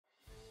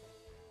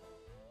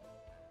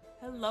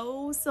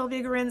Hello,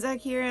 Sylvia Gorenszach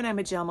here, and I'm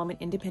a Gel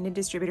Moment independent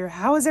distributor.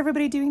 How is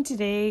everybody doing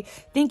today?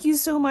 Thank you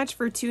so much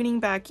for tuning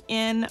back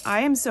in.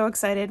 I am so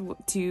excited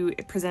to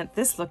present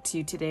this look to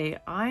you today.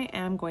 I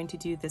am going to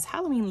do this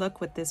Halloween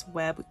look with this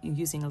web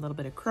using a little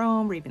bit of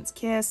chrome, Raven's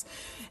Kiss,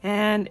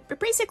 and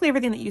basically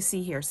everything that you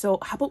see here. So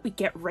how about we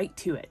get right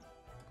to it?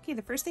 Okay,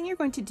 the first thing you're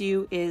going to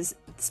do is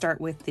start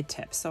with the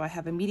tips. So I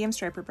have a medium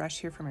striper brush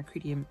here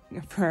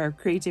for our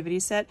creativity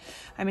set.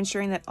 I'm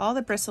ensuring that all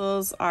the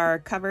bristles are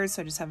covered,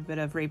 so I just have a bit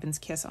of Raven's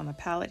Kiss on the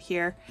palette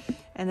here.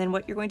 And then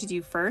what you're going to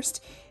do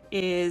first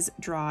is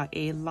draw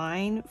a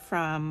line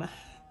from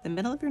the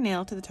middle of your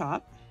nail to the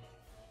top.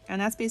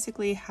 And that's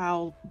basically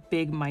how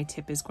big my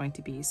tip is going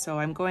to be. So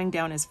I'm going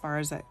down as far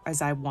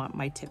as I want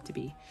my tip to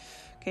be.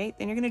 Okay,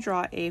 then you're going to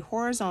draw a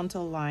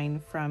horizontal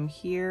line from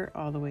here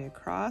all the way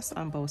across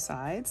on both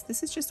sides.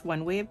 This is just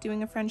one way of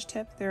doing a French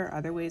tip. There are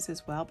other ways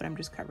as well, but I'm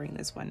just covering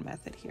this one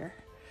method here.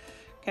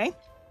 Okay.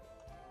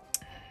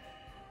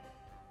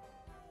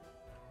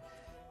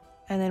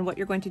 And then what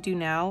you're going to do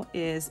now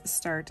is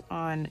start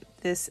on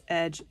this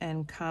edge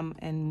and come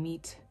and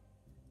meet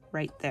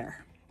right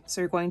there. So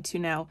you're going to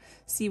now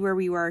see where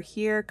we are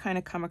here, kind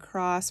of come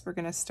across. We're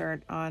going to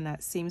start on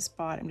that same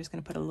spot. I'm just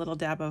going to put a little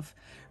dab of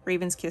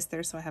Raven's Kiss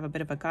there so I have a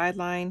bit of a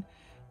guideline,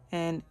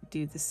 and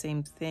do the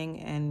same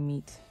thing and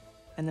meet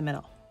in the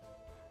middle.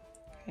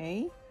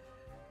 Okay.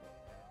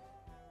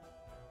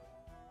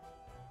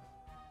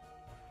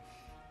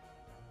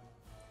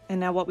 And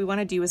now what we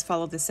want to do is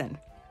follow this in.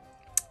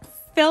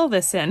 Fill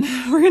this in.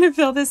 We're going to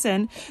fill this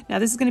in. Now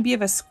this is going to be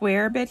of a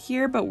square bit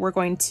here, but we're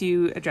going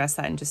to address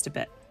that in just a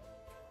bit.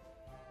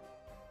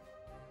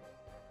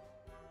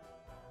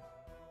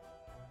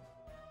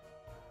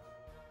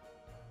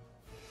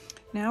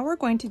 Now we're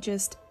going to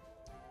just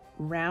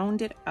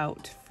round it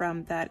out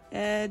from that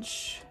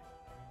edge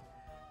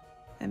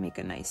and make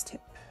a nice tip.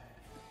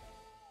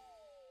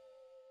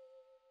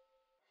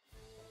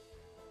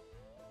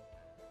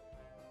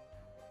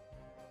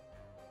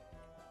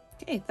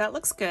 Okay, that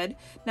looks good.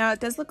 Now it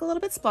does look a little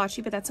bit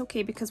splotchy, but that's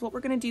okay because what we're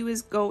going to do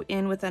is go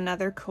in with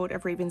another coat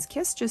of Raven's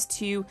Kiss just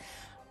to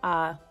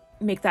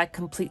make that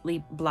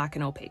completely black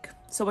and opaque.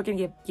 So we're going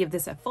to give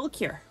this a full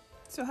cure.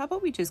 So how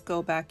about we just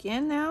go back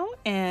in now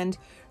and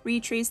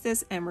retrace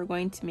this, and we're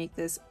going to make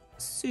this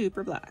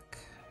super black.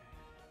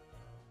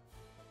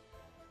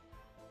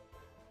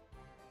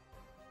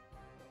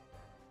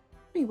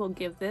 We will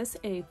give this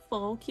a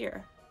full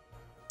cure.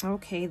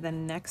 Okay, the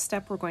next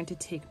step, we're going to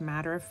take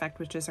Matter Effect,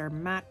 which is our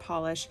matte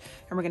polish,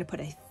 and we're going to put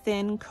a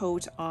thin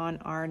coat on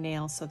our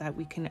nail so that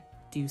we can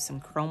do some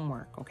chrome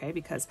work, okay?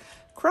 Because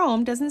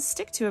chrome doesn't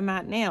stick to a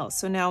matte nail.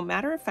 So now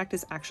Matter Effect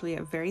is actually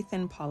a very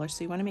thin polish,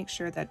 so you want to make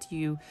sure that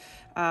you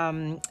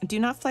do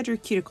not flood your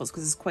cuticles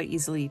because it's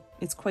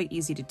quite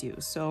easy to do.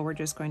 So we're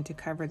just going to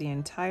cover the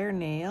entire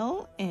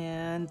nail,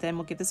 and then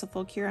we'll give this a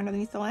full cure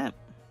underneath the lamp.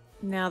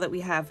 Now that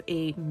we have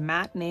a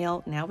matte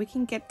nail, now we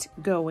can get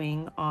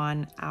going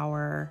on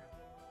our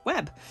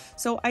web.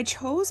 So I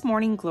chose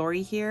Morning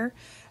Glory here.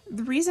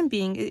 The reason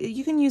being,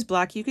 you can use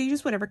black, you can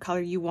use whatever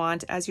color you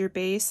want as your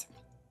base.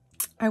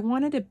 I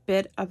wanted a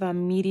bit of a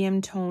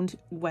medium toned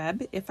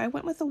web. If I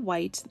went with a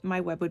white, my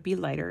web would be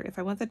lighter. If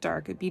I went with a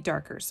dark, it'd be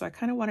darker. So I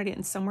kind of wanted it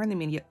in somewhere in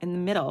the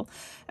middle.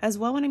 As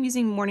well, when I'm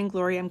using Morning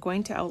Glory, I'm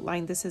going to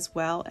outline this as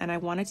well, and I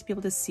wanted to be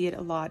able to see it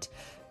a lot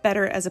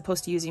better as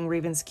opposed to using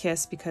Raven's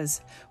Kiss, because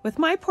with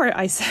my poor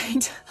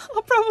eyesight,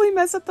 I'll probably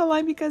mess up the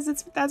line because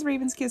that's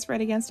Raven's Kiss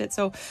right against it.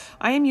 So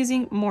I am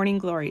using Morning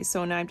Glory.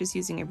 So now I'm just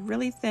using a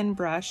really thin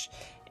brush,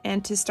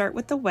 and to start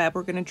with the web,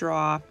 we're going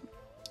to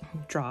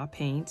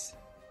paint,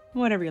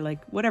 whatever you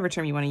like, whatever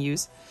term you want to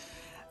use.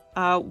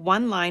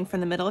 One line from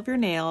the middle of your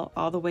nail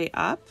all the way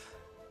up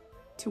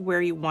to where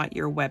you want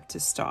your web to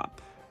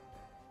stop.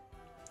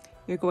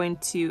 You're going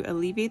to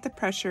alleviate the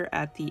pressure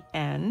at the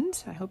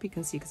end. I hope you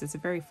can see because it's a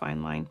very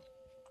fine line.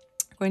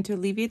 We're going to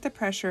alleviate the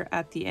pressure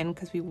at the end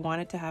because we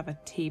want it to have a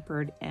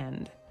tapered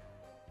end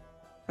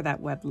for that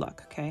web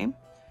look, okay?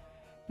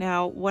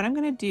 Now, what I'm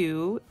going to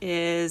do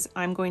is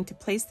I'm going to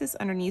place this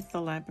underneath the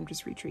lamp. I'm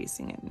just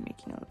retracing it and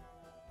making it a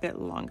bit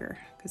longer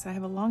because I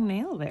have a long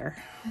nail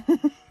there.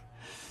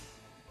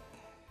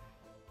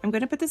 I'm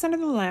going to put this under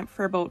the lamp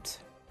for about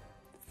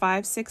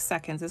 5-6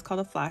 seconds. It's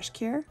called a flash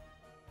cure.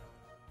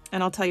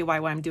 And I'll tell you why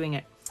I'm doing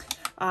it.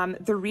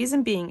 The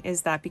reason being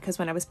is that because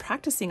when I was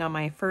practicing on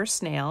my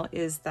first nail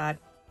is that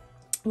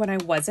when I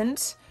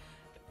wasn't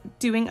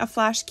doing a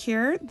flash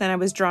cure, then I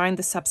was drawing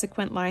the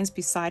subsequent lines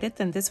beside it,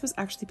 then this was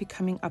actually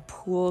becoming a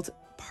pooled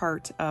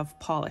part of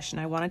polish,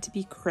 and I want it to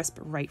be crisp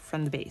right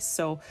from the base.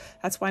 So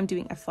that's why I'm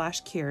doing a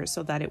flash cure,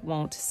 so that it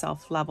won't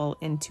self-level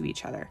into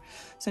each other.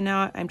 So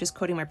now I'm just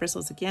coating my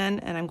bristles again,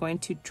 and I'm going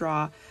to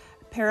draw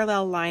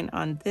parallel line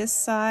on this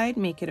side,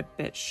 make it a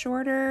bit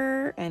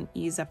shorter and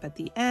ease up at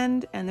the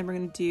end, and then we're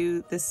going to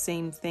do the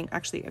same thing.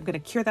 Actually, I'm going to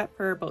cure that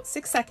for about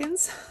 6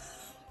 seconds.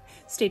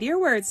 Stay to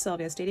your words,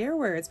 Sylvia, stay to your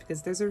words,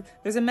 because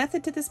there's a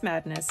method to this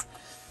madness.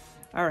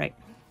 All right,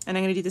 and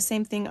I'm going to do the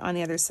same thing on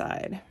the other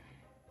side.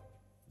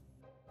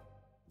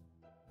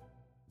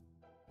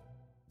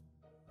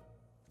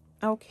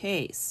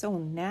 Okay, so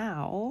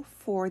now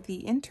for the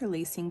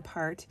interlacing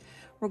part,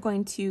 we're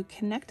going to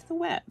connect the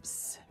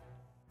webs.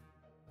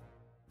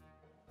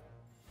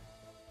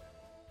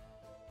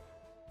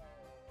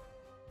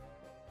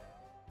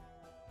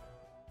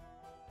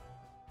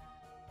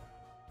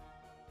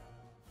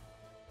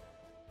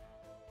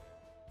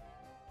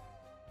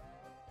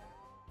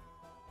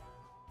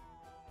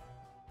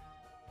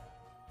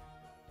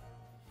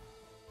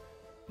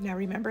 Now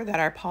remember that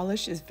our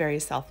polish is very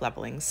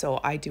self-leveling,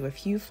 so I do a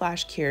few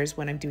flash cures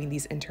when I'm doing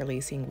these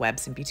interlacing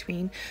webs in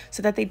between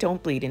so that they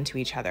don't bleed into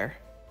each other.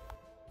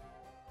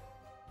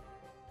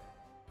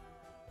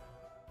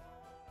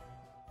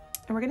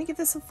 And we're going to give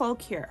this a full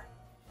cure.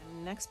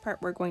 The next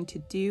part we're going to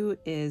do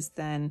is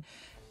then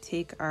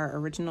take our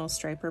original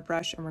striper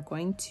brush and we're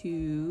going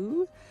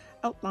to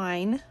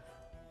outline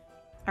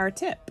our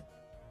tip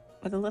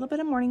with a little bit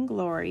of Morning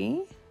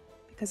Glory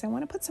because I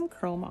want to put some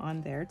chrome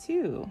on there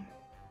too.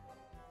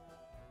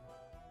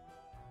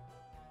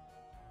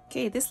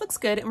 Okay, this looks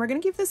good, and we're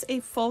gonna give this a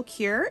full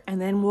cure, and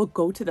then we'll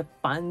go to the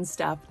fun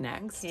stuff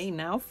next. Okay,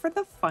 now for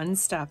the fun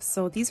stuff.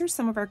 So these are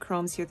some of our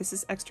chromes here. This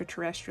is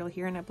extraterrestrial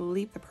here, and I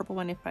believe the purple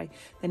one, if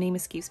the name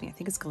escapes me, I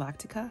think it's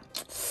Galactica.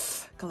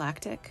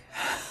 Galactic.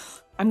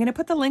 I'm gonna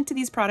put the link to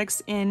these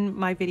products in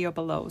my video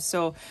below.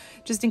 So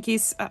just in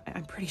case,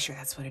 I'm pretty sure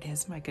that's what it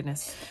is. My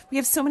goodness. We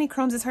have so many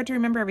chromes, it's hard to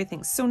remember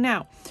everything. So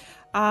now,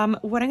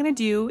 what I'm going to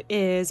do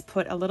is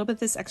put a little bit of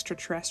this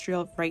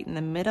extraterrestrial right in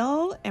the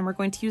middle, and we're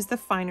going to use the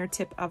finer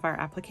tip of our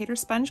applicator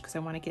sponge because I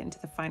want to get into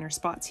the finer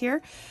spots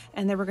here.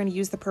 And then we're going to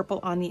use the purple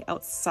on the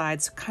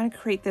outside to kind of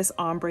create this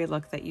ombre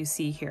look that you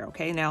see here.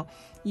 Okay, now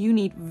you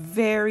need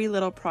very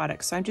little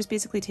product. So I'm just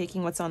basically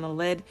taking what's on the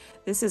lid.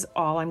 This is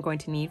all I'm going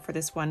to need for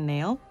this one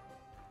nail.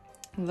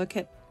 Look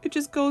at it,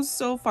 just goes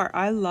so far.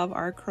 I love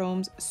our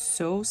chromes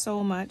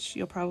so much.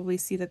 You'll probably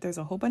see that there's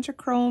a whole bunch of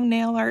chrome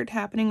nail art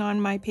happening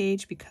on my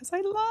page because I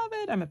love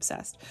it. I'm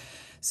obsessed.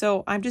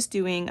 So I'm just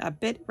doing a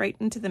bit right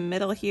into the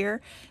middle here,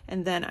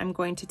 and then I'm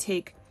going to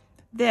take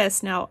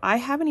this. Now I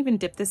haven't even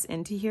dipped this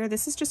into here.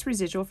 This is just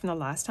residual from the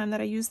last time that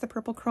I used the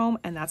purple chrome,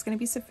 and that's going to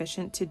be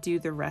sufficient to do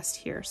the rest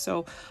here.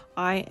 So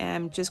I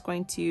am just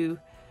going to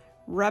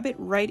rub it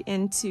right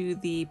into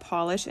the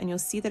polish, and you'll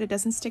see that it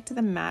doesn't stick to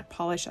the matte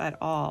polish at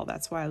all.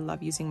 That's why I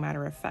love using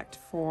Matter Effect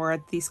for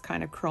these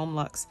kind of chrome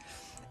looks.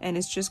 And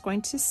it's just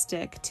going to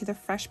stick to the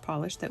fresh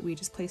polish that we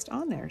just placed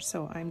on there.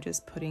 So I'm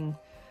just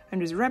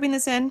rubbing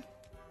this in. And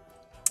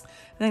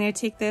then I'm going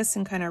to take this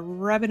and kind of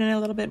rub it in a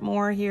little bit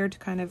more here to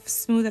kind of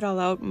smooth it all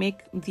out,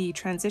 make the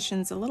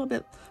transitions a little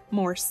bit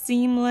more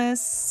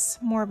seamless,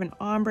 more of an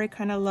ombre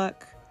kind of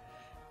look.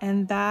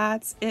 And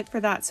that's it for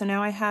that. So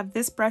now I have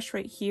this brush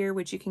right here,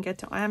 which you can get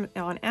to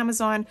on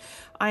Amazon.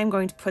 I'm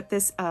going to put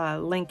this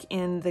link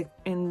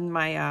in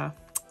my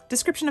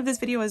description of this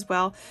video as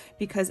well,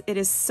 because it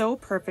is so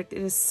perfect.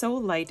 It is so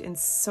light and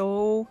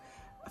so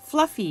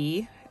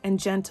fluffy and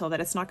gentle that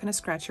it's not going to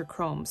scratch your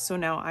chrome. So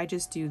now I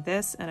just do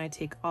this and I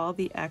take all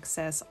the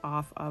excess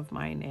off of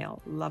my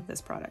nail. Love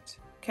this product.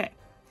 Okay.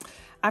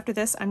 After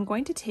this, I'm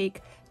going to take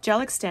Gel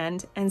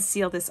Extend and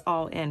seal this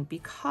all in,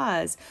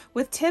 because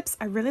with tips,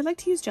 I really like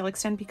to use Gel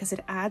Extend because it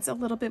adds a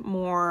little bit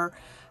more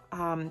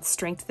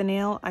strength to the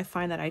nail. I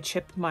find that I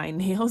chip my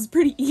nails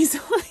pretty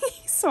easily,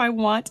 so I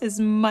want as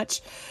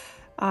much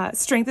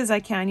strength as I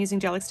can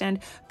using Gel Extend,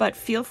 but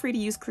feel free to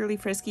use Clearly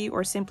Frisky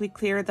or Simply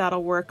Clear.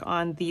 That'll work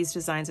on these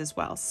designs as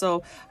well.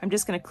 So I'm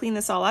just going to clean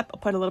this all up. I'll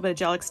put a little bit of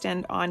Gel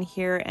Extend on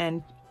here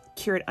and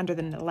cure it under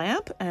the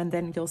lamp, and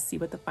then you'll see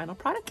what the final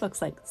product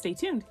looks like. Stay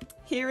tuned.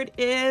 Here it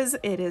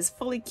is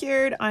fully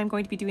cured. I'm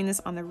going to be doing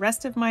this on the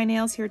rest of my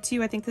nails here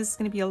too. I think this is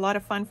going to be a lot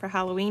of fun for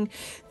Halloween.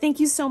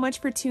 Thank you so much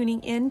for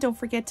tuning in. Don't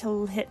forget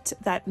to hit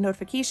that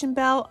notification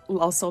bell.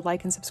 Also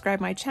like and subscribe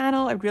my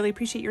channel. I really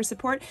appreciate your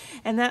support,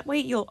 and that way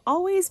you'll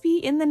always be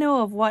in the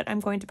know of what I'm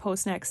going to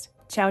post next.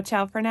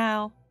 Ciao for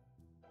now.